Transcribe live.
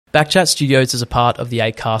Backchat Studios is a part of the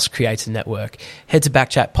Acast Creator Network. Head to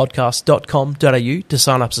backchatpodcast.com.au to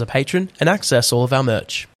sign up as a patron and access all of our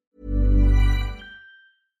merch.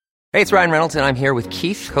 Hey, it's Ryan Reynolds, and I'm here with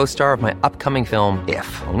Keith, co-star of my upcoming film,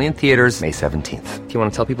 If, only in theaters May 17th. Do you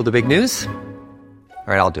want to tell people the big news?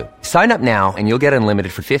 All right, I'll do it. Sign up now and you'll get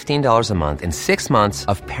unlimited for $15 a month and 6 months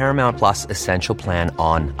of Paramount Plus Essential Plan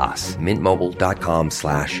on us.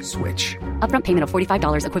 MintMobile.com/switch. Upfront payment of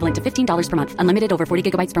 $45 equivalent to $15 per month. Unlimited over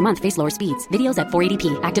 40 gigabytes per month. Face lower speeds. Videos at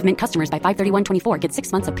 480p. Active Mint customers by 531.24 get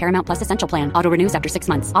 6 months of Paramount Plus Essential Plan. Auto renews after 6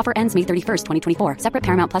 months. Offer ends May 31st, 2024. Separate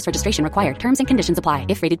Paramount Plus registration required. Terms and conditions apply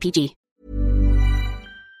if rated PG.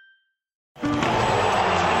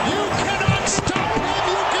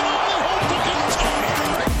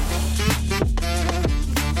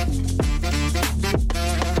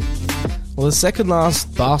 Well, the second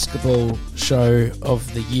last basketball show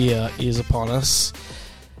of the year is upon us.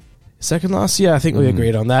 Second last? Yeah, I think we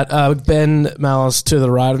agreed on that. Ben Mallis to the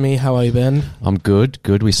right of me. How are you, Ben? I'm good.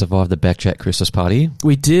 Good. We survived the Backchat Christmas party.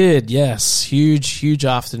 We did, yes. Huge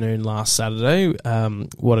afternoon last Saturday.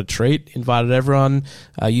 What a treat. Invited everyone.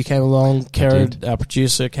 You came along. Kerrod, our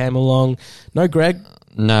producer, came along. No Greg.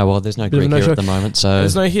 No, well, there's no Greg here at the moment, so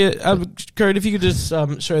there's no here. Kerrod, if you could just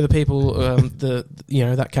show the people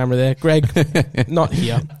that camera there. Greg, not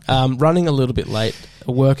here. Running a little bit late.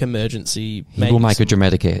 A work emergency. He will make a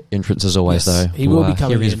dramatic entrance as always, though. He will be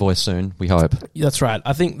coming hear his in. voice soon, we hope. That's right.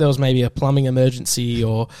 I think there was maybe a plumbing emergency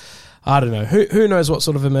or I don't know. Who knows what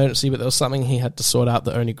sort of emergency, but there was something he had to sort out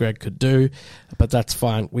that only Greg could do. But that's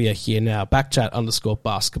fine. We are here now.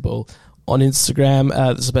 Backchat_basketball on Instagram.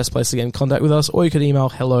 This is the best place to get in contact with us. Or you could email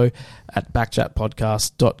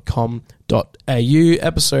hello@backchatpodcast.com.au.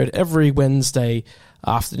 Episode every Wednesday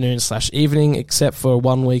afternoon/evening, except for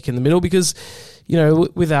 1 week in the middle because, you know,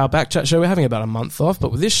 with our Backchat show, we're having about a month off,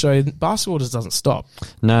 but with this show, basketball just doesn't stop.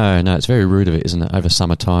 No, it's very rude of it, isn't it, over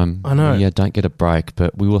summertime? I know. Yeah, don't get a break,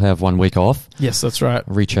 but we will have 1 week off. Yes, that's right.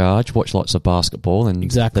 Recharge, watch lots of basketball, and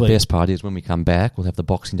exactly. The best part is when we come back, we'll have the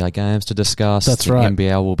Boxing Day games to discuss. That's the right.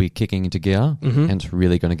 NBL will be kicking into gear, and it's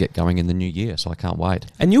really going to get going in the new year, so I can't wait.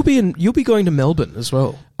 And you'll be going to Melbourne as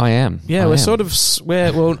well. I am. Yeah, when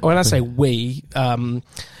I say we,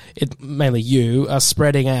 mainly you are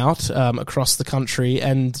spreading out across the country,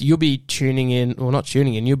 and you'll be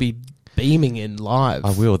you'll be beaming in live. I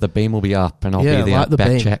will. The beam will be up, and I'll be the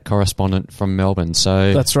Backchat correspondent from Melbourne.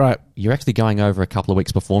 So that's right. You're actually going over a couple of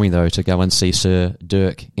weeks before me, though, to go and see Sir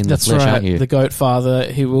Dirk in the flesh, aren't you? The Goat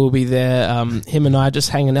Father. He will be there. Him and I just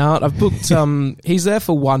hanging out. I've booked. He's there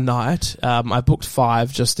for one night. I booked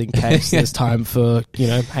 5 just in case there's time for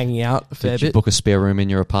hanging out a fair bit. Did you book a spare room in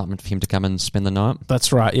your apartment for him to come and spend the night?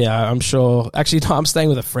 That's right. Yeah, I'm sure. Actually, no, I'm staying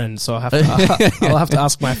with a friend, so I'll have to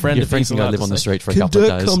ask my friend. Your if friend he's can go live on the street for a couple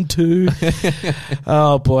Dirk of days. Come too.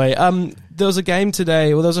 Oh boy. There was a game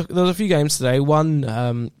today. Well, there was a few games today.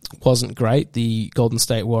 One wasn't great. The Golden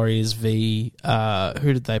State Warriors v.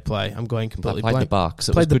 Who did they play? I'm going completely blank. Played the Bucks.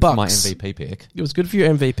 It was good for my MVP pick. It was good for your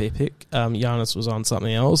MVP pick. Giannis was on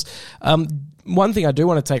something else. One thing I do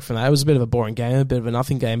want to take from that, it was a bit of a boring game, a bit of a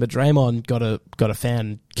nothing game, but Draymond got a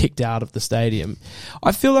fan kicked out of the stadium.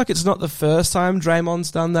 I feel like it's not the first time Draymond's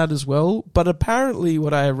done that as well, but apparently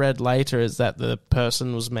what I read later is that the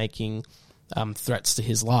person was making threats to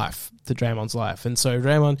his life, to Draymond's life. And so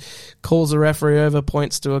Draymond calls the referee over,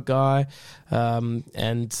 points to a guy,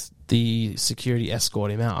 and the security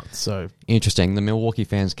escort him out. So interesting. The Milwaukee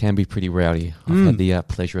fans can be pretty rowdy. I've had the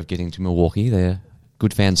pleasure of getting to Milwaukee. They're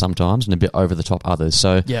good fans sometimes and a bit over the top others.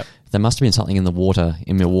 So there must have been something in the water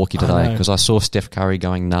in Milwaukee today because I saw Steph Curry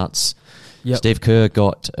going nuts. Yep. Steve Kerr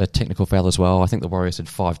got a technical foul as well. I think the Warriors had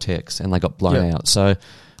 5 techs and they got blown out. So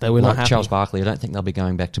they were not happy. Charles Barkley, I don't think they'll be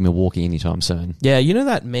going back to Milwaukee anytime soon. Yeah, you know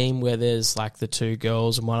that meme where there's like the 2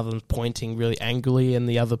 girls and one of them's pointing really angrily and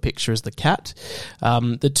the other picture is the cat?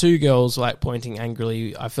 The 2 girls like pointing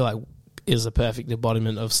angrily, I feel like is a perfect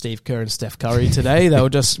embodiment of Steve Kerr and Steph Curry today. They were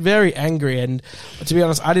just very angry, and to be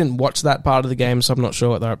honest, I didn't watch that part of the game, so I'm not sure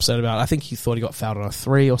what they're upset about. I think he thought he got fouled on a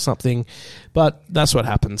 3 or something, but that's what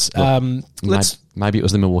happens. Maybe it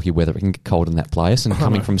was the Milwaukee weather. It can get cold in that place, and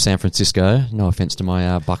coming from San Francisco, no offense to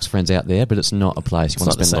my Bucks friends out there, but it's not a place you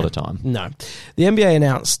want to spend a lot of time. No. The NBA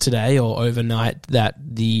announced today or overnight that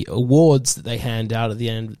the awards that they hand out at the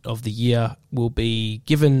end of the year will be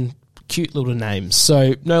given cute little names.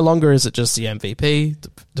 So no longer is it just the MVP,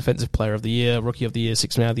 Defensive Player of the Year, Rookie of the Year,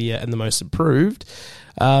 Sixth Man of the Year, and the Most Improved.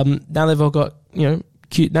 Now they've all got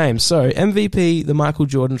cute names. So MVP, the Michael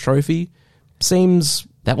Jordan Trophy, seems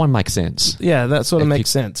That one makes sense. Yeah, that sort of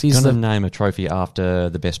makes sense. He's going to name a trophy after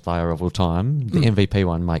the best player of all time. The MVP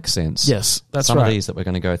one makes sense. Yes, that's Some right. of these that we're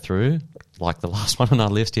going to go through, like the last one on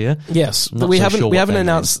our list here. Yes, but we haven't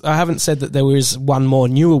announced. I haven't said that there is one more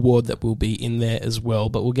new award that will be in there as well,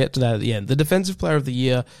 but we'll get to that at the end. The Defensive Player of the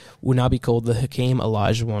Year will now be called the Hakeem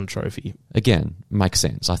Olajuwon Trophy. Again, makes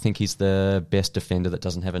sense. I think he's the best defender that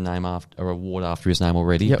doesn't have a name after, or award after his name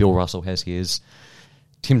already. Yep. Bill Russell has his.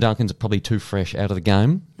 Tim Duncan's probably too fresh out of the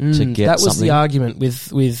game to get that was something. the argument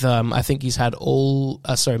with I think he's had more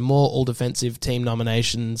all defensive team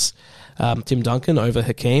nominations. Tim Duncan over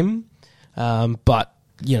Hakeem, but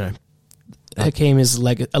you know, Hakeem is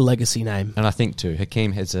a legacy name, and I think too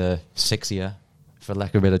Hakeem has a sexier, for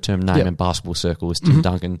lack of a better term, name in basketball circles. Tim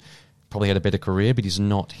Duncan probably had a better career, but he's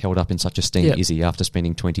not held up in such esteem, is he? After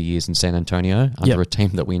spending 20 years in San Antonio under a team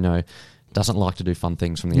that we know doesn't like to do fun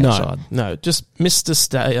things from the outside. No, just Mr.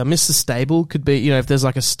 Stable could be, if there's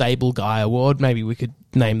like a stable guy award, maybe we could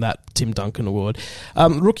name that Tim Duncan award.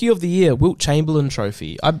 Rookie of the Year, Wilt Chamberlain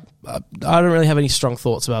Trophy. I don't really have any strong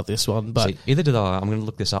thoughts about this one, but... See, either did I. I'm going to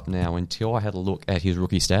look this up now. Until I had a look at his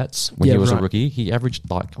rookie stats when he was a rookie, he averaged,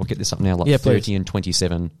 I'll get this up now, 30 and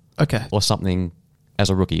 27 or something as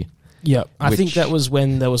a rookie. Yeah, I think that was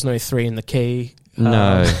when there was no 3 in the key.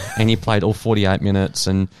 No, and he played all 48 minutes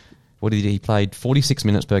and... What did he played? 46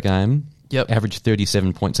 minutes per game. Yep. Averaged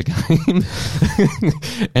 37 points a game.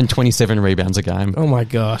 and 27 rebounds a game. Oh, my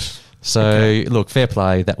gosh. So, look, fair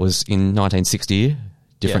play. That was in 1960.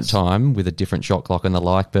 Different time with a different shot clock and the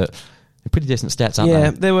like, but pretty decent stats, aren't they? Yeah,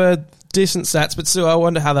 there were decent stats, but still, I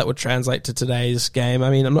wonder how that would translate to today's game. I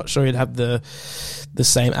mean, I'm not sure he'd have the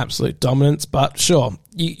same absolute dominance, but sure,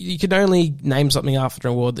 you can only name something after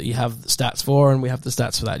an award that you have the stats for, and we have the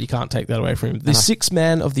stats for that. You can't take that away from him. The Sixth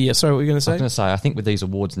Man of the Year. Sorry, what were you going to say? I was going to say, I think with these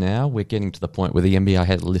awards now, we're getting to the point where the NBA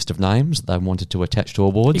had a list of names they wanted to attach to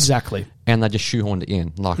awards. Exactly. And they just shoehorned it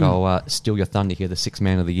in. Like, I'll steal your thunder here, the Sixth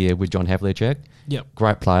Man of the Year with John Havlicek. Yep.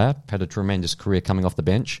 Great player, had a tremendous career coming off the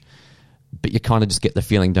bench. But you kind of just get the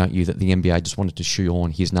feeling, don't you, that the NBA just wanted to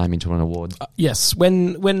shoehorn his name into an award? Yes.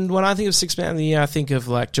 When I think of Sixth Man of the Year, I think of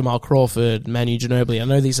like Jamal Crawford, Manu Ginobili. I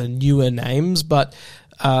know these are newer names, but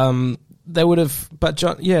they would have. But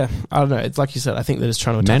John, I don't know. It's like you said. I think they're just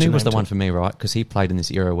trying to attach Manu was the one for me, right? Because he played in this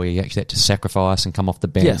era where he actually had to sacrifice and come off the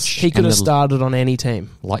bench. Yes, he could have started on any team.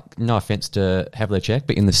 Like, no offense to Havlicek,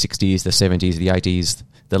 but in the 60s, the 70s, the 80s,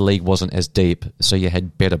 the league wasn't as deep, so you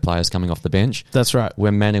had better players coming off the bench. That's right.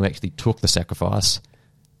 Where Manu actually took the sacrifice,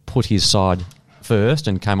 put his side first,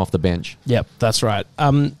 and came off the bench. Yep, that's right.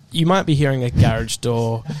 You might be hearing a garage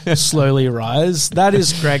door slowly rise. That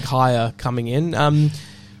is Greg Heyer coming in.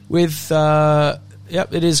 It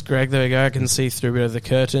is Greg. There we go. I can see through a bit of the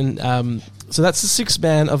curtain. So that's the Sixth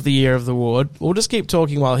Man of the Year of the award. We'll just keep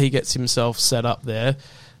talking while he gets himself set up there.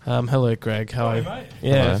 Hello, Greg. How are you? Mate.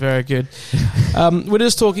 Yeah, hello. Very good. We're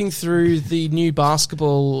just talking through the new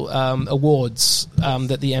basketball awards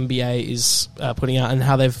that the NBA is putting out and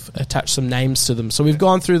how they've attached some names to them. So we've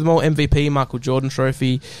gone through them all. MVP, Michael Jordan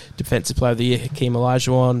Trophy, Defensive Player of the Year, Hakeem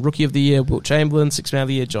Olajuwon, Rookie of the Year, Wilt Chamberlain, Sixth Man of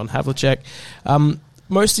the Year, John Havlicek.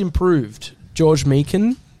 Most Improved, George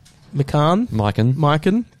Mikan. George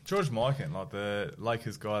Mikan, like the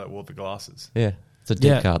Lakers guy that wore the glasses. Yeah. It's a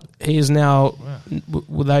deep cut. He is now.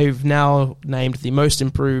 They've now named the Most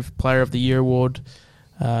Improved Player of the Year award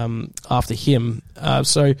after him.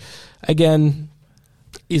 So, again,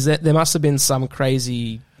 there must have been some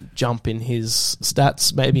crazy jump in his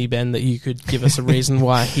stats, maybe, Ben, that you could give us a reason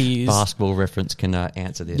why he is. Basketball Reference can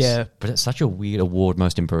answer this. Yeah, but it's such a weird award,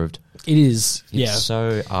 Most Improved. It is. It's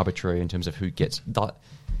so arbitrary in terms of who gets.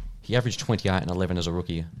 He averaged 28 and 11 as a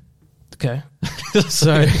rookie. Okay.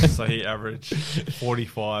 So he averaged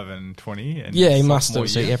 45 and 20. And he must have.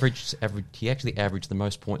 So he actually averaged the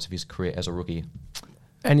most points of his career as a rookie.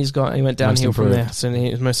 And he went downhill from there. So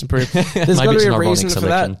he was most improved. There's got to be a reason for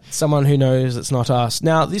that. Someone who knows, it's not us.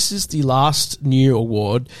 Now, this is the last new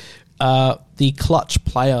award, the Clutch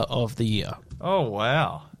Player of the Year. Oh,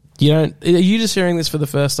 wow. Are you just hearing this for the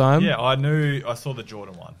first time? Yeah, I saw the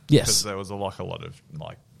Jordan one. Yes. Because there was a lot of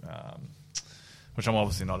which I'm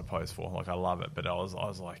obviously not opposed for. Like, I love it, but I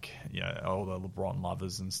was like, all the LeBron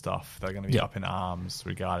lovers and stuff, they're going to be up in arms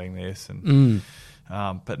regarding this. And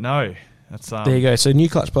but no, that's there you go. So new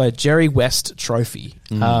Clutch Player, Jerry West Trophy.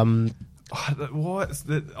 I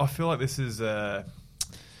feel like this is like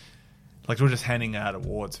we're just handing out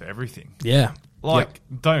awards for everything. Yeah. Don't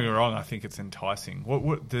get me wrong, I think it's enticing.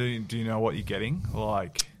 What do you know what you're getting?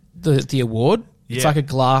 Like the award? It's like a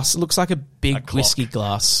glass. It looks like a big whiskey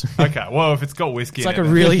glass. Okay, well, if it's got whiskey, It's like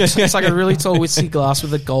a really tall whiskey glass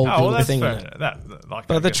with a gold little that's thing fair. in it.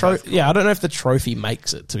 But the trophy, I don't know if the trophy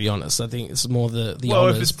makes it. To be honest, I think it's more the well,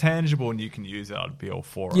 honors. if it's tangible and you can use it, I'd be all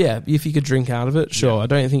for it. Yeah, if you could drink out of it, sure. I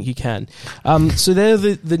don't think you can. So they're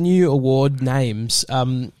the new award names.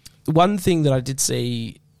 One thing that I did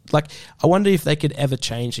see, like, I wonder if they could ever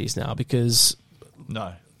change these now because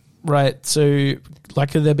No. right. So,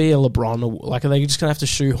 like, could there be a LeBron? Like, are they just gonna have to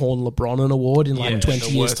shoehorn LeBron an award in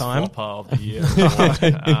 20 years' time? Of the year award.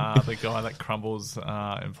 The guy that crumbles in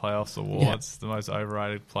playoffs awards, the most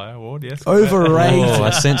overrated player award. Yes, Overrated. Oh,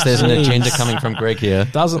 I sense there's an agenda coming from Greg here.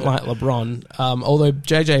 Doesn't like LeBron, although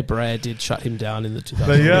JJ Barea did shut him down in the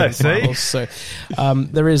 2011 finals. So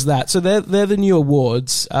there is that. So they're the new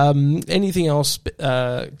awards. Anything else?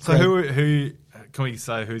 So who can we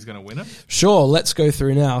say who's going to win it? Sure, let's go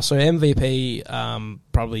through now. So MVP,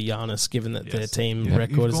 probably Giannis, given that their team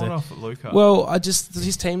record is there. Off Luka. Well,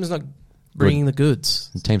 his team's not bringing the goods.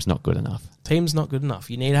 The team's not good enough. Team's not good enough.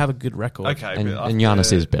 You need to have a good record. Okay, And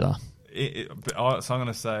Giannis is better. So I'm going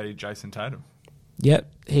to say Jason Tatum.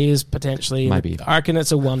 Yep, he is potentially. Maybe. I reckon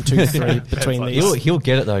it's a 1, 2, 3 between these. He'll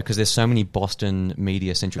get it though because there's so many Boston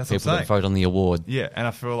media-centric people that vote on the award. Yeah, and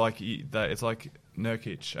I feel like it's like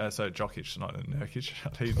Nurkic. So Jokic, not Nurkic.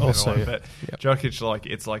 He's Also, but Jokic, like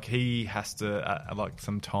it's like he has to like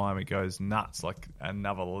some time it goes nuts, like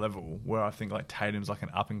another level. Where I think like Tatum's like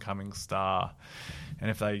an up and coming star,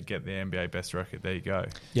 and if they get the NBA best record, there you go.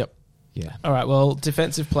 Yep. Yeah. All right. Well,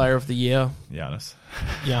 defensive player of the year, Giannis.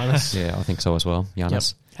 Yeah, I think so as well.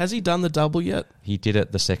 Giannis. Yep. Has he done the double yet? He did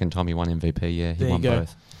it the second time he won MVP. Yeah, he won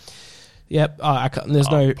both. Yep. There's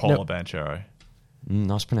Paul Banchero.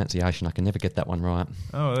 Nice pronunciation. I can never get that one right.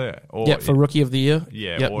 Oh, yeah. Yep, for rookie of the year.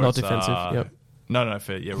 Yeah. Yep, or not defensive. Yep. No,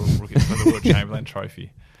 for rookie for the Wilt Chamberlain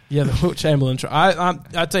Trophy. Yeah, the Wilt Chamberlain.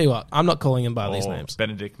 I tell you what, I'm not calling him by these names.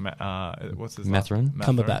 Benedict, what's his Mathurin?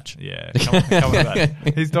 Cumberbatch. Yeah,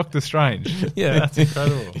 Cumberbatch. He's Doctor Strange. Yeah, that's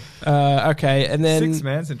incredible. Okay, and then Six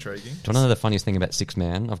Man's intriguing. Do you want to know the funniest thing about Six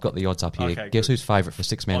Man? I've got the odds up here. Okay, Guess who's favourite for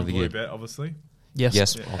Six Man of the year? Bet, obviously. Yes.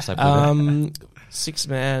 I'll say Blue Bet. Six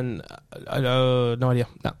Man. No idea.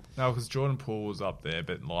 No. No, because Jordan Poole was up there,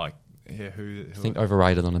 but like, who I think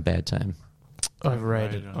overrated on a bad team.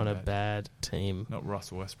 Overrated on a bad team. Not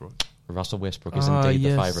Russell Westbrook. Russell Westbrook is indeed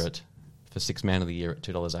the favourite for Six Man of the year at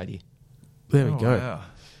 $2.80. There we go. Wow.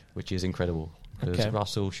 Which is incredible because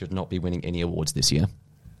Russell should not be winning any awards this year.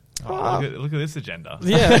 Look at this agenda.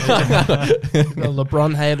 Yeah. A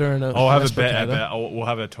LeBron hater and a I'll have Westbrook a bet hater. about. We'll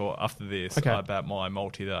have a talk after this about my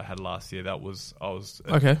multi that I had last year. I was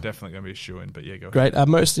definitely going to be a shoo-in, but yeah, go Great.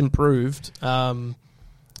 Most improved.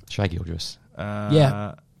 Shai Gilgeous.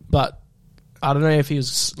 Yeah, but I don't know if he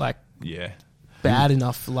was like bad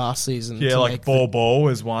enough last season. Yeah, like Ball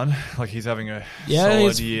is one. Like he's having a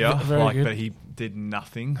solid year. But he did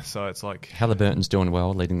nothing. So it's like Halliburton's doing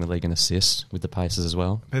well, leading the league in assists with the Pacers as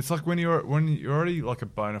well. It's like when you're already like a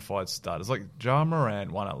bona fide stud. It's like Ja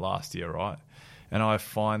Morant won it last year, right? And I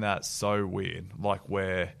find that so weird. Like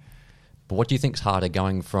where. But what do you think's harder,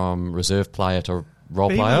 going from reserve player to role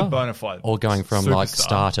Being player, a bona fide or going from superstar. like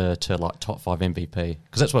starter to like top 5 MVP?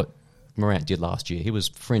 Because that's what Morant did last year. He was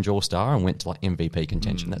fringe all-star and went to like MVP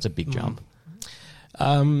contention. That's a big jump.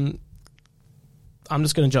 I'm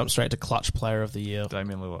just going to jump straight to clutch player of the year.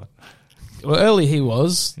 Damian Lillard. Well, early he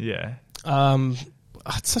was. Yeah.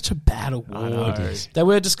 It's such a bad award.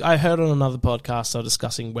 I heard on another podcast they were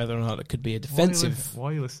discussing whether or not it could be a defensive.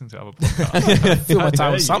 Why are you listening to other podcasts? Fill my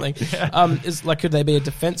time with something. Is like, could they be a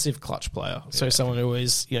defensive clutch player? So someone who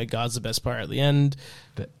always guards the best player at the end.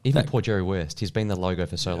 But even poor Jerry West, he's been the logo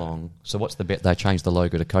for so long. So what's the bet? They changed the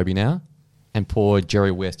logo to Kobe now, and poor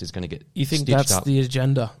Jerry West is going to get. You think stitched that's up. the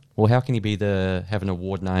agenda? Well, how can he have an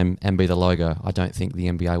award name and be the logo? I don't think the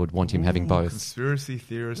NBA would want him having both. Conspiracy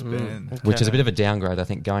theorist Ben. Okay. Which is a bit of a downgrade, I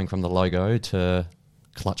think, going from the logo to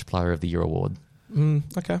Clutch Player of the Year award.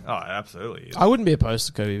 Okay. Oh, absolutely. I wouldn't be opposed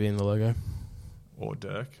to Kobe being the logo. Or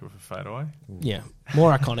Dirk with a fadeaway. Yeah.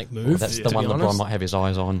 More iconic move. That's the one LeBron might have his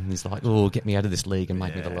eyes on. He's like, oh, get me out of this league and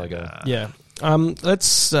make me the logo. Yeah.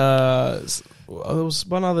 Let's... there was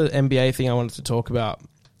one other NBA thing I wanted to talk about,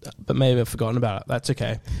 but maybe I've forgotten about it. That's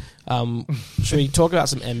okay. Should we talk about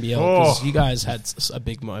some NBL? Because you guys had a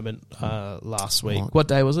big moment last week. What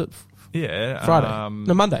day was it? Yeah. Friday.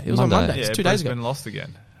 No, Monday. It was on Monday. Yeah, it's 2 days ago. Brisbane lost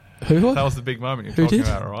again. Who? That was the big moment you're Who talking did?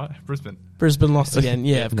 about, right? Brisbane lost again.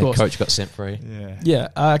 Yeah, of and course. The coach got sent free. Yeah.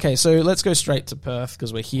 Okay, so let's go straight to Perth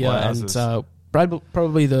because we're here. Wowzers. And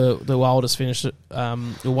probably the wildest finish,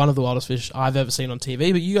 one of the wildest finish I've ever seen on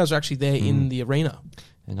TV, but you guys are actually there in the arena.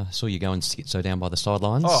 And I saw you go and sit so down by the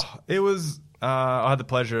sidelines. Oh, it was I had the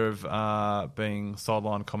pleasure of being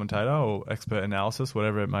sideline commentator or expert analysis,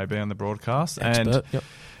 whatever it may be on the broadcast.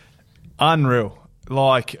 Unreal.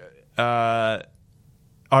 Like,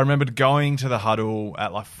 I remembered going to the huddle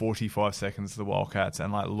at like 45 seconds of the Wildcats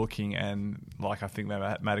and like looking and like I think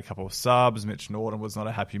they made a couple of subs. Mitch Norton was not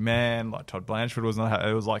a happy man. Like Todd Blanchford was not happy.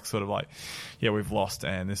 It was like sort of like, yeah, we've lost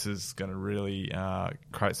and this is going to really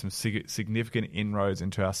create some significant inroads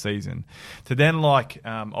into our season. To then like,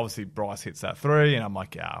 obviously Bryce hits that 3 and I'm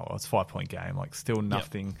like, yeah, well, it's a 5-point game. Like still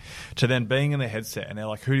nothing. Yep. To then being in the headset and they're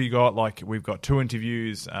like, who do you got? Like we've got 2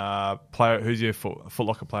 interviews, player, who's your Foot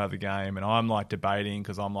Locker player of the game? And I'm like debating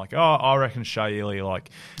because I'm like, oh, I reckon Shea Ely,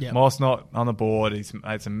 like, Moss not on the board. He's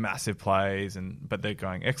made some massive plays, but they're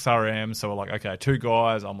going XRM. So we're like, okay, 2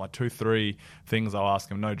 guys. I'm like 2-3 things I'll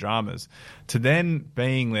ask him, no dramas. To then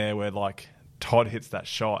being there where, like, Todd hits that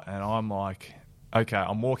shot and I'm like, okay,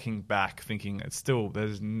 I'm walking back thinking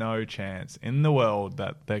there's no chance in the world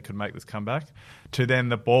that they could make this comeback. To then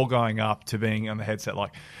the ball going up to being on the headset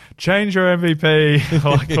like, change your MVP.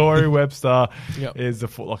 Like Corey Webster is the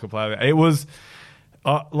Foot Locker player. It was...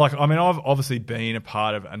 I've obviously been a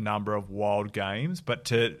part of a number of wild games,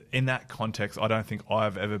 but in that context, I don't think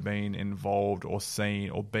I've ever been involved or seen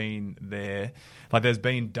or been there. Like, there's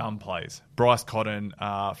been dumb plays. Bryce Cotton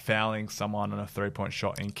fouling someone on a 3-point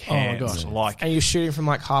shot in Cairns. Oh, my gosh. And you're shooting from,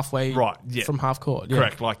 like, halfway from half court. Yeah.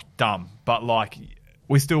 Correct, like, dumb. But, like,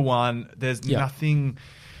 we still won. There's nothing...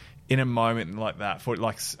 in a moment like that, for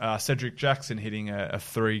like Cedric Jackson hitting a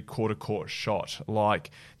 3-quarter court shot,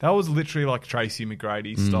 like that was literally like Tracy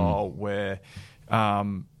McGrady style, where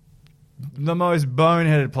the most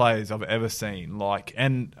boneheaded plays I've ever seen. Like,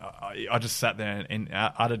 and I just sat there in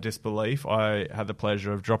utter disbelief. I had the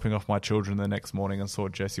pleasure of dropping off my children the next morning and saw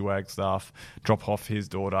Jesse Wagstaff drop off his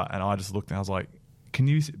daughter, and I just looked and I was like, "Can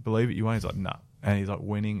you believe it? You won?" He's like, "No," and he's like,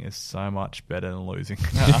 "Winning is so much better than losing."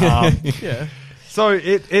 Yeah. So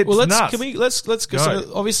it's nuts. Let's go.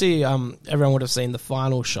 So obviously, everyone would have seen the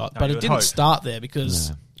final shot, but it didn't start there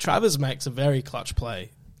because Travers makes a very clutch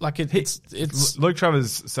play. Like it's Luke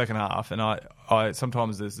Travers' second half, and I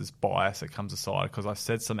sometimes there's this bias that comes aside because I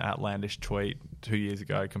said some outlandish tweet 2 years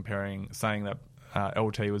ago saying that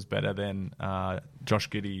LT was better than Josh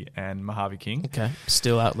Giddey and Mojave King. Okay,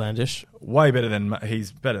 still outlandish. Way better than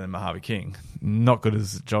he's better than Mojave King. Not good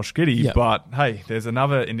as Josh Giddey, but hey, there's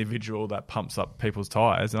another individual that pumps up people's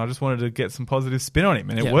tires, and I just wanted to get some positive spin on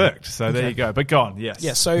him, and it worked. So there you go. But go on, yes.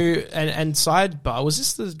 Yeah. So and sidebar, was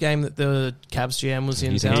this the game that the Cavs GM was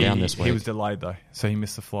in town? This week. He was delayed though, so he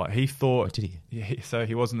missed the flight. He thought, did he? Yeah, so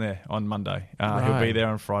he wasn't there on Monday. He'll be there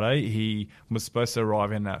on Friday. He was supposed to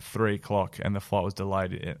arrive in at 3:00, and the flight was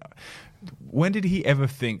delayed. When did he ever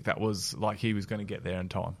think that was like he was going to get there in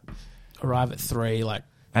time? Arrive at 3, like.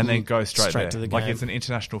 And then go straight there. To the like game. It's an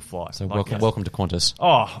international flight. So welcome to Qantas.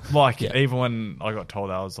 Oh, even when I got told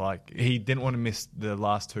that, I was like, he didn't want to miss the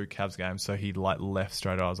last 2 Cavs games, so he like left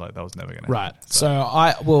straight away. I was like, that was never going to happen. Right. So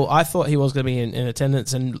I thought he was going to be in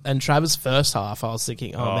attendance, and Travis' first half, I was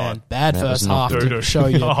thinking, man, bad first half to show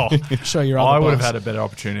your other I would have had a better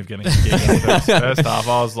opportunity of getting a gig in the first half.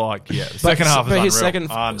 I was like, second half is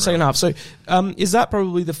unreal. Second half. So is that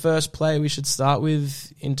probably the first play we should start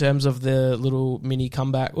with in terms of the little mini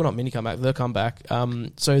comeback? Well, not mini comeback, the comeback.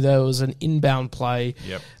 So there was an inbound play.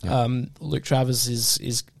 Yep. Luke Travers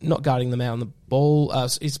is not guarding the man on the ball.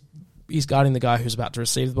 He's guarding the guy who's about to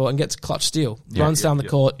receive the ball and gets a clutch steal. Runs down the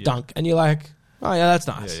court, dunk. And you're like, oh, yeah, that's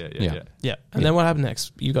nice. Yeah. And then what happened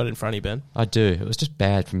next? You got it in front of you, Ben. I do. It was just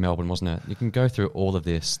bad from Melbourne, wasn't it? You can go through all of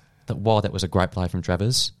this. That while that was a great play from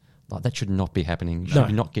Travers, like that should not be happening. You should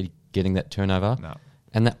be not getting that turnover. No.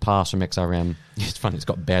 And that pass from XRM, it's funny, it's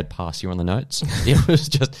got bad pass here on the notes. It was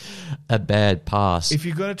just a bad pass. If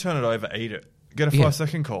you're going to turn it over, eat it. Get a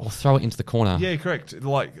 5-second call. Or throw it into the corner. Yeah, correct.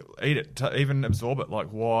 Like, eat it. Even absorb it. Like,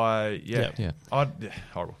 why? Yeah.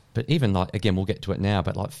 Horrible. But even, like, again, we'll get to it now,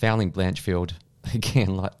 but, like, fouling Blanchfield,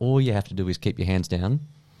 again, like, all you have to do is keep your hands down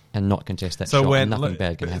and not contest that shot, and nothing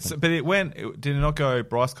bad can happen. But did it not go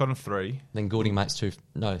Bryce Cotton 3? Then Goulding makes 2.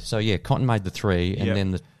 No, so yeah, Cotton made the 3, and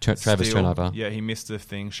then the Travers turnover. Yeah, he missed the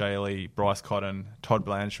thing. Shaylee, Bryce Cotton, Todd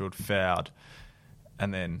Blanchfield fouled,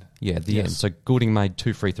 and then at the end. So Goulding made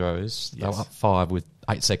 2 free throws. They were up 5 with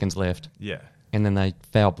 8 seconds left. Yeah, and then they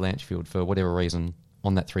fouled Blanchfield for whatever reason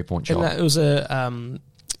on that 3-point shot. And that was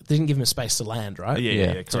they didn't give him space to land, right?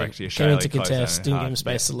 Yeah, correct. So came into contest, didn't give him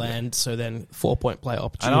space to land, so then 4-point play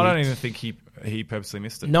opportunity. And I don't even think he purposely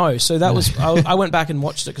missed it. No, so that was... I went back and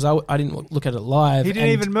watched it because I didn't look at it live. He didn't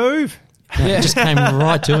even move. It just came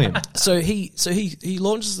right to him. So he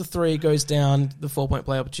launches the three, goes down the 4-point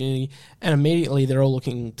play opportunity, and immediately they're all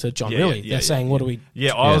looking to John Rillie. They're saying, "What do we?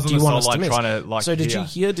 Yeah, I was on do you the want us to sideline miss?" trying to like. So did you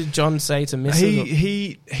hear? Did John say to miss?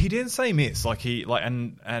 He didn't say miss. Like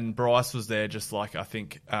and Bryce was there just like I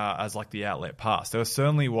think as like the outlet pass. There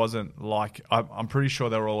certainly wasn't like I'm pretty sure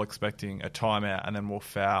they were all expecting a timeout and then we'll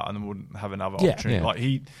foul and then we'll have another opportunity. Yeah. Like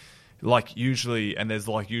he. Like usually, and there's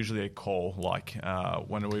like usually a call. Like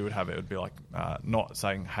when we would have it, would be like not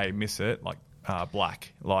saying "Hey, miss it," like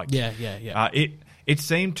black. Like it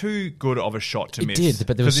seemed too good of a shot to miss. It did,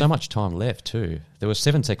 but there was so much time left too. There was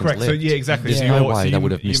 7 seconds correct. left. So yeah, exactly. There's no way they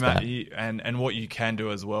would have missed that. And what you can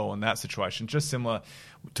do as well in that situation, just similar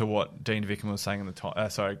to what Dean Vickerman was saying in the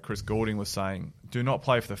time. Chris Goulding was saying, do not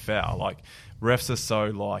play for the foul. Like refs are so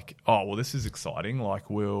like, oh well, this is exciting. Like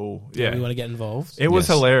we want to get involved. It was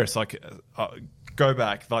hilarious. Like go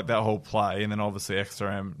back like that whole play, and then obviously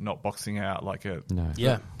XRM not boxing out like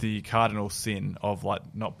the cardinal sin of like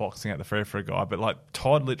not boxing out the free for a guy, but like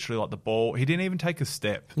Todd literally like the ball. He didn't even take a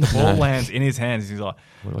step. The ball lands in his hands. He's like,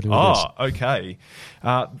 okay.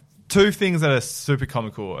 Two things that are super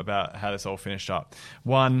comical about how this all finished up.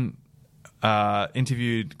 One,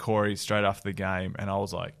 interviewed Corey straight after the game, and I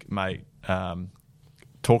was like, mate,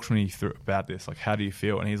 talk to me about this. Like, how do you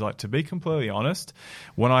feel? And he's like, to be completely honest,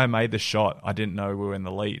 when I made the shot, I didn't know we were in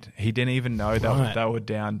the lead. He didn't even know they were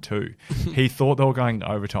down 2. He thought they were going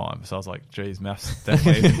to overtime. So I was like, geez, maths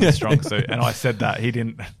definitely isn't his strong suit. And I said that. He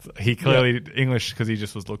didn't. He clearly English because he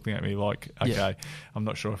just was looking at me like, okay, I'm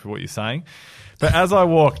not sure what you're saying. But as I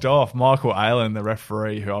walked off, Michael Aylen, the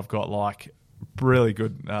referee, who I've got like really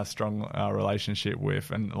good, strong relationship with,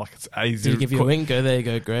 and like it's easy. Did he give you a wink? Go there, you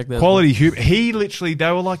go, Greg. Quality humor. He literally,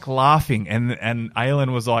 they were like laughing, and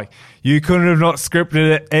Aylen was like, "You couldn't have not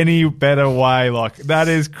scripted it any better way. Like that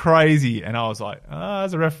is crazy." And I was like,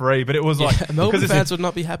 as a referee, but it was like Melbourne fans would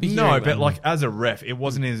not be happy. No, but like as a ref, it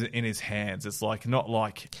wasn't in his hands. It's like not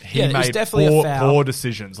like he made poor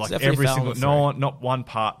decisions. Like every single, not one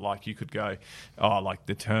part. Like you could go, like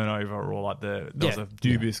the turnover or like there was a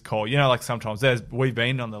dubious call. You know, like sometimes we've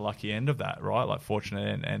been on the lucky end of that, right? Like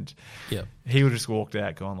fortunate and he would just walked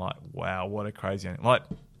out going like, wow, what a crazy ending. Like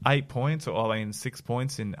 8 points, or 6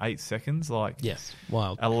 points in 8 seconds. Like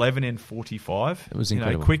wild. 11 in 45. It was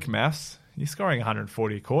incredible. Quick maths. You're scoring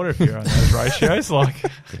 140 a quarter if you're on those ratios. Like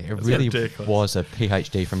it really was a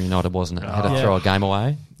PhD from United, wasn't it? Had to throw a game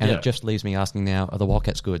away, and it just leaves me asking now: are the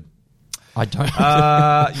Wildcats good? I don't.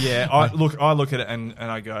 I look at it and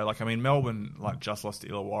I go like, I mean, Melbourne like just lost to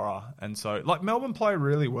Illawarra, and so like Melbourne play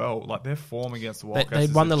really well. Like their form against the Wildcats.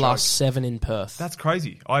 They won the last 7 in Perth. That's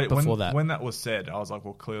crazy. When that was said, I was like,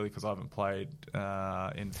 well, clearly because I haven't played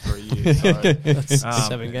in 3 years. So, that's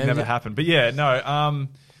 7 games. Never happened. But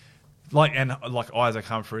like Isaac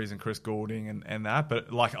Humphries and Chris Goulding and that,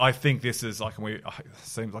 but like I think this is like it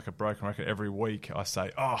seems like a broken record every week. I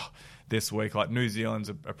say, this week like New Zealand's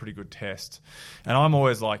a pretty good test, and I'm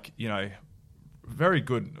always like, very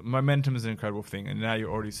good. Momentum is an incredible thing, and now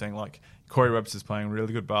you're already seeing like Corey Webster's playing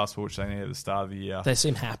really good basketball, which they needed at the start of the year. They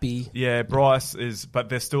seem happy. Yeah, Bryce is, but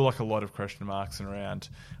there's still like a lot of question marks around.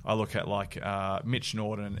 I look at like Mitch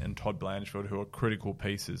Norton and Todd Blanchfield, who are critical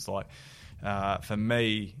pieces. Like for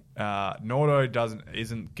me, Nordo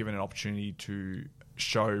isn't given an opportunity to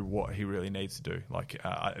show what he really needs to do. Like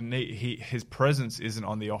his presence isn't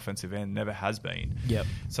on the offensive end, never has been. Yep.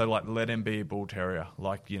 So like let him be a bull terrier,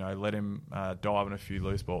 like let him dive on a few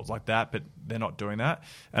loose balls like that. But they're not doing that,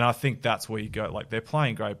 and I think that's where you go. Like they're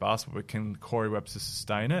playing great basketball, but can Corey Webster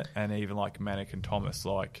sustain it? And even like Manick and Thomas,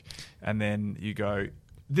 and then you go.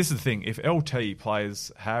 This is the thing. If LT plays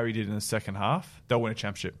how he did in the second half, they'll win a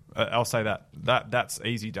championship. I'll say that. That's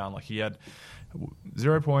easy done. Like he had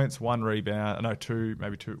 0 points, 1 rebound,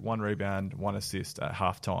 1 rebound, 1 assist at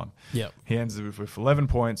halftime. Yep. He ends with 11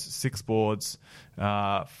 points, 6 boards,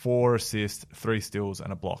 4 assists, 3 steals,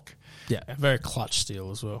 and a block. Yeah, a very clutch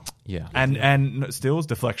steal as well. Yeah. And steals,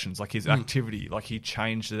 deflections, like his activity, like he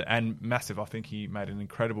changed it, and massive. I think he made an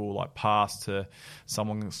incredible like pass to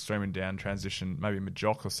someone streaming down transition, maybe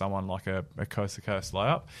Majock or someone like a coast-to-coast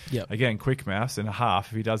layup. Yep. Again, quick maths in a half.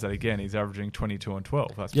 If he does that again, he's averaging 22 and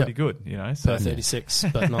 12. That's pretty good, So. Per 36,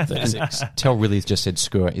 but not 36. Tell Rilly's just said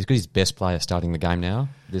screw it. He's got his best player starting the game now.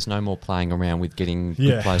 There's no more playing around with getting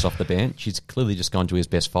good players off the bench. He's clearly just gone to his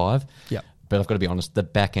best 5. Yeah. But I've got to be honest, the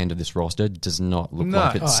back end of this roster does not look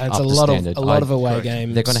like it's up to standard. A lot of away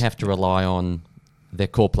games. They're going to have to rely on their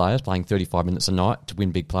core players playing 35 minutes a night to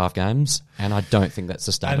win big playoff games, and I don't think that's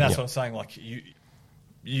sustainable. And that's what I'm saying. Like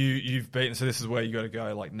You've beaten, so this is where you got to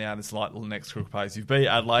go. Like now, this like next crook pace. You've beat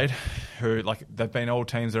Adelaide, who like they've been all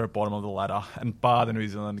teams that are at bottom of the ladder, and bar the New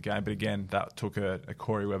Zealand game. But again, that took a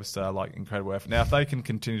Corey Webster like incredible effort. Now, if they can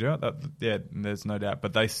continue to do it, there's no doubt.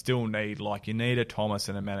 But they still need you need a Thomas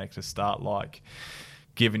and a Manic to start like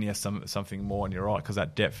giving you something more. And you're right, because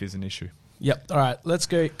that depth is an issue. Yep. All right. Let's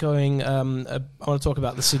go going. I want to talk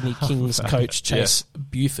about the Sydney Kings coach, Chase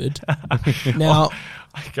Buford. Now,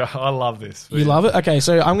 I love this. You love it? Okay.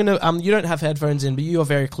 So I'm going to, you don't have headphones in, but you are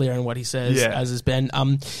very clear on what he says, as is Ben.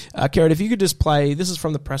 Kerrod, if you could just play, this is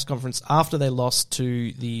from the press conference after they lost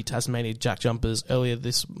to the Tasmania Jack Jumpers earlier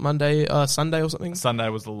this Sunday or something? Sunday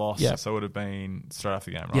was the loss. Yeah. So it would have been straight after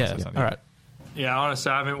the game, right? Yeah. So all right. Yeah, honestly,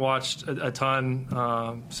 I haven't watched a ton,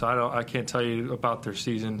 so I can't tell you about their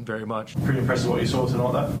season very much. Pretty impressed with what you saw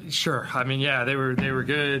tonight, Sure. I mean, yeah, they were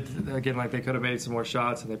good. Again, like they could have made some more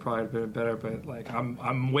shots and they probably would have been better. But like,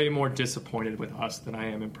 I'm way more disappointed with us than I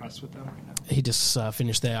am impressed with them right now. He just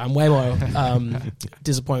finished there. I'm way more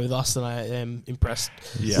disappointed with us than I am impressed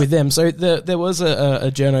with them. So there was a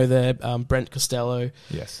journo there, Brent Costello,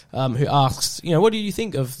 who asks, what do you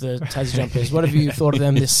think of the Tassie Jumpers? What have you thought of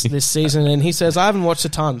them this season? And he says, I haven't watched a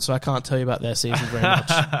ton, so I can't tell you about their season very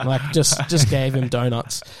much. Like, just gave him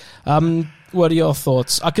donuts. What are your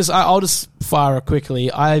thoughts? Because I'll just fire it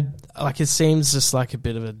quickly. It seems just like a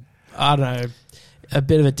bit of a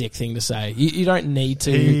dick thing to say. You don't need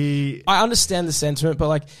to. I understand the sentiment, but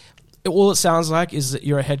like, all it sounds like is that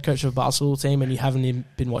you're a head coach of a basketball team and you haven't even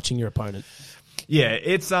been watching your opponent. Yeah,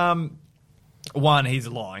 it's one, he's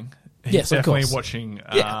lying. He's definitely watching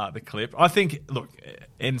the clip. I think, look,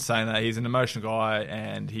 in saying that, he's an emotional guy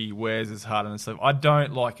and he wears his heart on his sleeve. I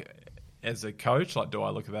don't as a coach, do I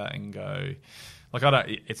look at that and go,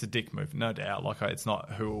 it's a dick move, no doubt. It's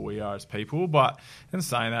not who we are as people. But in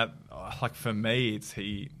saying that, for me, it's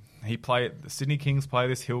the Sydney Kings play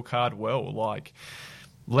this hill card well.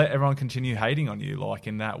 Let everyone continue hating on you,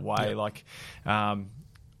 in that way. Yeah.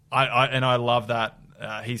 I love that.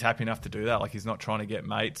 He's happy enough to do that. He's not trying to get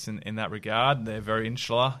mates in that regard. They're very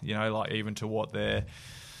insular, even to what they're...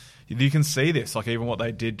 You can see this, even what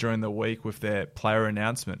they did during the week with their player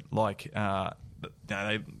announcement.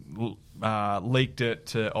 They leaked it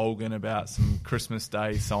to Olgun about some Christmas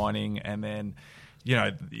Day signing, and then,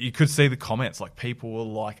 you could see the comments.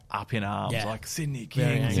 People were, up in arms. Sydney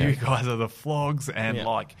Kings, you guys are the flogs. And,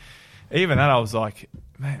 even that, I was like,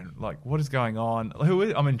 man, what is going on?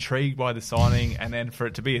 I'm intrigued by the signing, and then for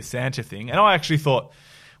it to be a Santa thing. And I actually thought,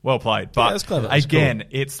 well played. But that's clever. Again,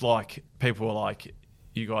 it's people were like,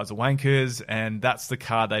 you guys are wankers, and that's the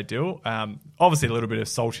card they deal. Obviously, a little bit of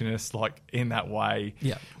saltiness, in that way.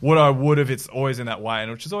 Yeah. What I would have, it's always in that way,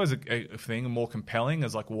 and which is always a thing, more compelling,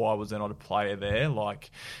 is why was there not a player there? In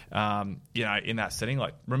that setting,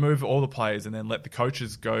 remove all the players and then let the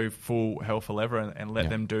coaches go full hell for leather and let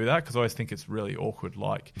them do that, because I always think it's really awkward.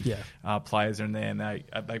 Players are in there and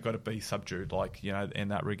they've got to be subdued, in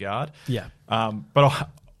that regard. Yeah.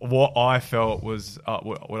 What I felt was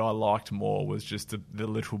what I liked more was just the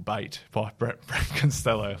little bait by Brent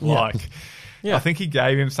Costello. I think he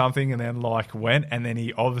gave him something and then went, and then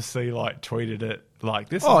he obviously tweeted it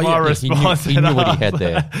this is my response. He knew what he had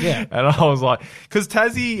there. Yeah, and I was like, because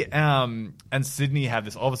Tassie and Sydney have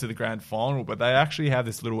this, obviously the grand final, but they actually have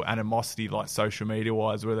this little animosity social media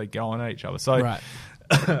wise where they go on at each other. So, right.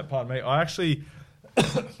 Pardon me, I actually,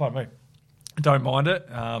 pardon me. Don't mind it.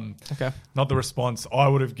 Okay. Not the response I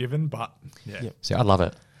would have given, but yeah. See, I love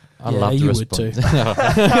it. I love the response. Would too.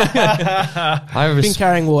 I've been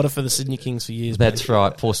carrying water for the Sydney Kings for years. That's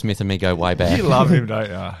right. Paul Smith and me go way back. You love him, don't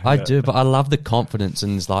you? I do, but I love the confidence,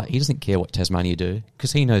 and he doesn't care what Tasmania do,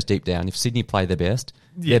 because he knows deep down if Sydney play their best,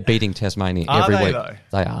 they're beating Tasmania every week. Though?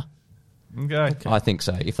 They are. Okay. I think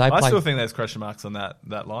so. If they I still think there's question marks on that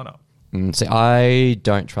lineup. See, I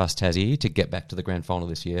don't trust Tassie to get back to the grand final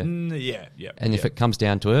this year. And if it comes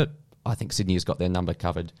down to it, I think Sydney has got their number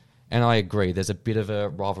covered. And I agree, there's a bit of a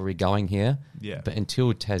rivalry going here. Yeah. But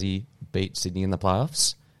until Tassie beats Sydney in the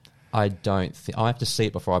playoffs, I have to see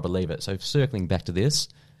it before I believe it. So circling back to this,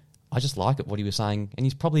 I just like it, what he was saying. And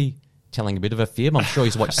he's probably telling a bit of a fib. I'm sure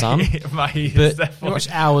he's watched some. But watch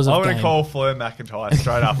hours of I'm going to call Fleur McIntyre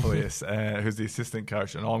straight after this, who's the assistant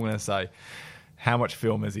coach, and I'm going to say, how much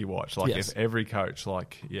film has he watched? If every coach,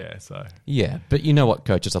 Yeah, but you know what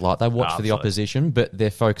coaches are like. They watch for the opposition, but they're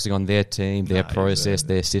focusing on their team, their process,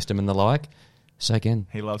 their system and the like. So again...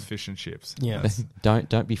 He loves fish and chips. Yeah.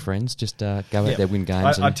 Don't be friends. Just go out there, win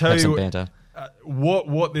games and have some banter.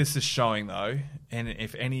 What this is showing, though, and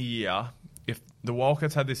if any year if the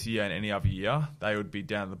Wildcats had this year and any other year, they would be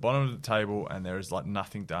down at the bottom of the table and there is like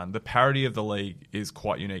nothing done. The parity of the league is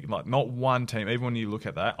quite unique. Like not one team, even when you look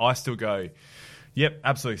at that, I still go, yep,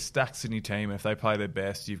 absolutely stacked Sydney team. If they play their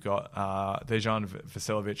best, you've got Dejan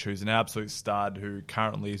Vasiljevic, who's an absolute stud, who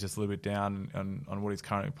currently is just a little bit down on what he's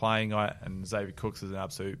currently playing at, and Xavier Cooks is an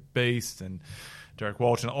absolute beast, and Derek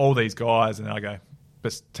Walsh and all these guys. And I go,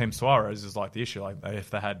 but Team Suarez is like the issue. Like if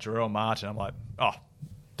they had Jarrell Martin, I'm like, oh,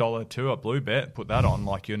 $1.02 at Blue Bet, put that on.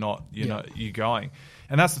 Like you're going.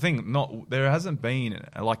 And that's the thing. There hasn't been,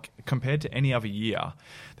 like, compared to any other year,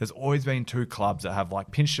 there's always been two clubs that have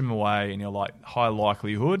like pinched them away, and you're like high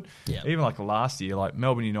likelihood. Yeah. Even like last year, like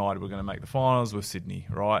Melbourne United were going to make the finals with Sydney,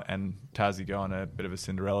 right? And Tassie going a bit of a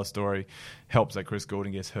Cinderella story. Helps that Chris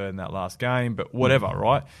Goulding gets hurt in that last game, but whatever,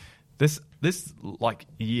 right? This like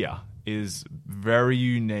year is very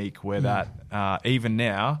unique where that even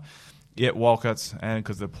now, yet Wildcats, and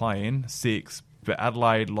because they're playing 6, but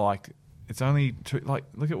Adelaide, like, it's only 2. Like,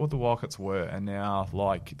 look at what the Wildcats were, and now,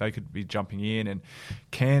 like, they could be jumping in, and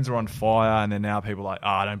Cairns are on fire, and then now people are like,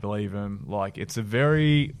 I don't believe them. Like, it's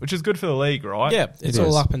which is good for the league, right? Yeah, it's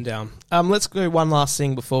all up and down. Let's go one last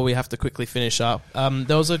thing before we have to quickly finish up.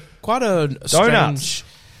 There was quite a strange...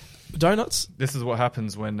 Donuts? This is what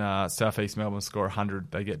happens when South East Melbourne score 100.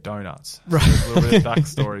 They get donuts. Right. So there's a little bit of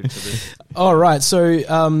backstory to this. All right. So,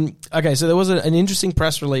 okay. So there was an interesting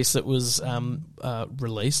press release that was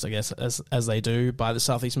released, I guess, as they do, by the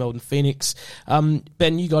South East Melbourne Phoenix.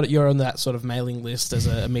 Ben, you got it. You're on that sort of mailing list as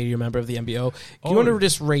a media member of the NBL. Do you want to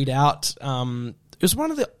just read out... it was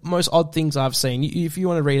one of the most odd things I've seen. If you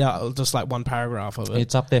want to read out just like one paragraph of it.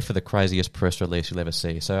 It's up there for the craziest press release you'll ever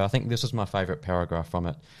see. So I think this is my favourite paragraph from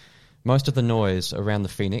it. Most of the noise around the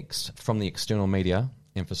Phoenix from the external media,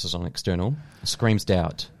 emphasis on external, screams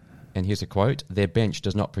doubt. And here's a quote: their bench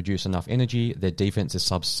does not produce enough energy, their defence is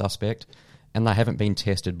suspect, and they haven't been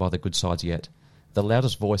tested by the good sides yet. The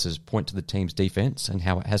loudest voices point to the team's defence and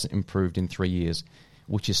how it hasn't improved in 3 years,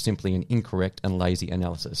 which is simply an incorrect and lazy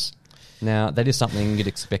analysis. Now, that is something you'd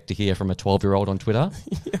expect to hear from a 12-year-old on Twitter.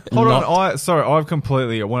 Hold on. I've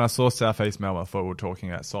completely... When I saw South East Melbourne, I thought we were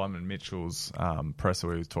talking about Simon Mitchell's presser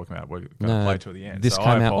where he was talking about we're going to play till the end. This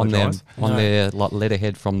came out on their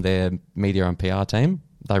letterhead from their media and PR team.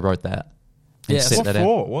 They wrote that. Yeah. What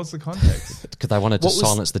for? What's the context? Because they wanted to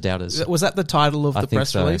silence the doubters. Was that the title of the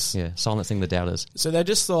press release? Yeah, silencing the doubters. So they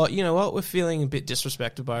just thought, you know what, we're feeling a bit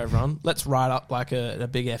disrespected by everyone. Let's write up like a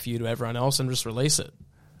big FU to everyone else and just release it.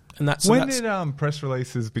 And when did press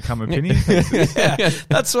releases become opinion pieces? Yeah,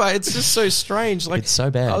 that's why it's just so strange. Like, it's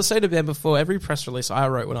so bad. I was saying to Ben before, every press release I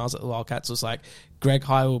wrote when I was at the Wildcats was like, Greg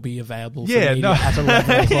High will be available for media at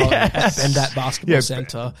 11 o'clock and at Basketball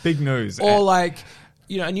Centre. Big news. Or like,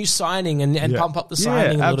 you know, a new signing and pump up the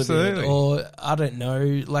signing a little bit. Or, I don't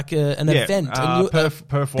know, like an event.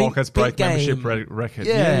 Perth Wildcats break membership record.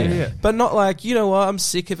 Yeah. But not like, you know what, I'm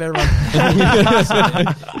sick of everyone.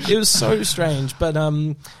 It was so strange. But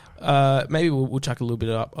maybe we'll chuck a little bit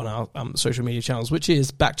up on our social media channels, which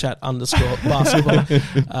is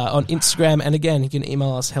backchat_basketball on Instagram. And again, you can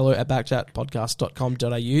email us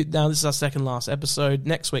hello@backchatpodcast.com.au. Now, this is our second last episode.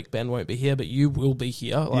 Next week, Ben won't be here, but you will be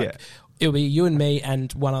here. It'll be you and me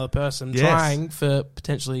and one other person trying for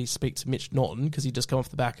potentially speak to Mitch Norton because he just come off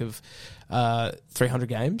the back of 300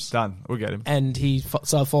 games. Done. We'll get him. And he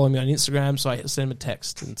started following me on Instagram, so I sent him a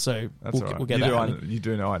text, and so we'll get that. You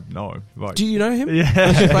do know I know. Like, do you know him? Yeah.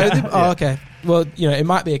 Did you play with him? Oh, okay. Well, you know, it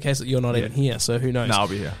might be a case that you're not even here, so who knows? No, I'll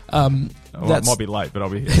be here. It might be late, but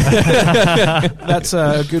I'll be here. That's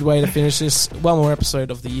a good way to finish this. One more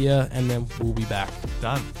episode of the year, and then we'll be back.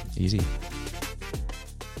 Done. Easy.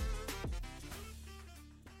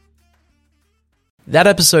 That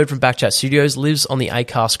episode from Backchat Studios lives on the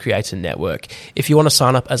Acast Creator Network. If you want to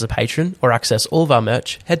sign up as a patron or access all of our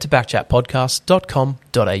merch, head to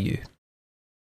backchatpodcast.com.au.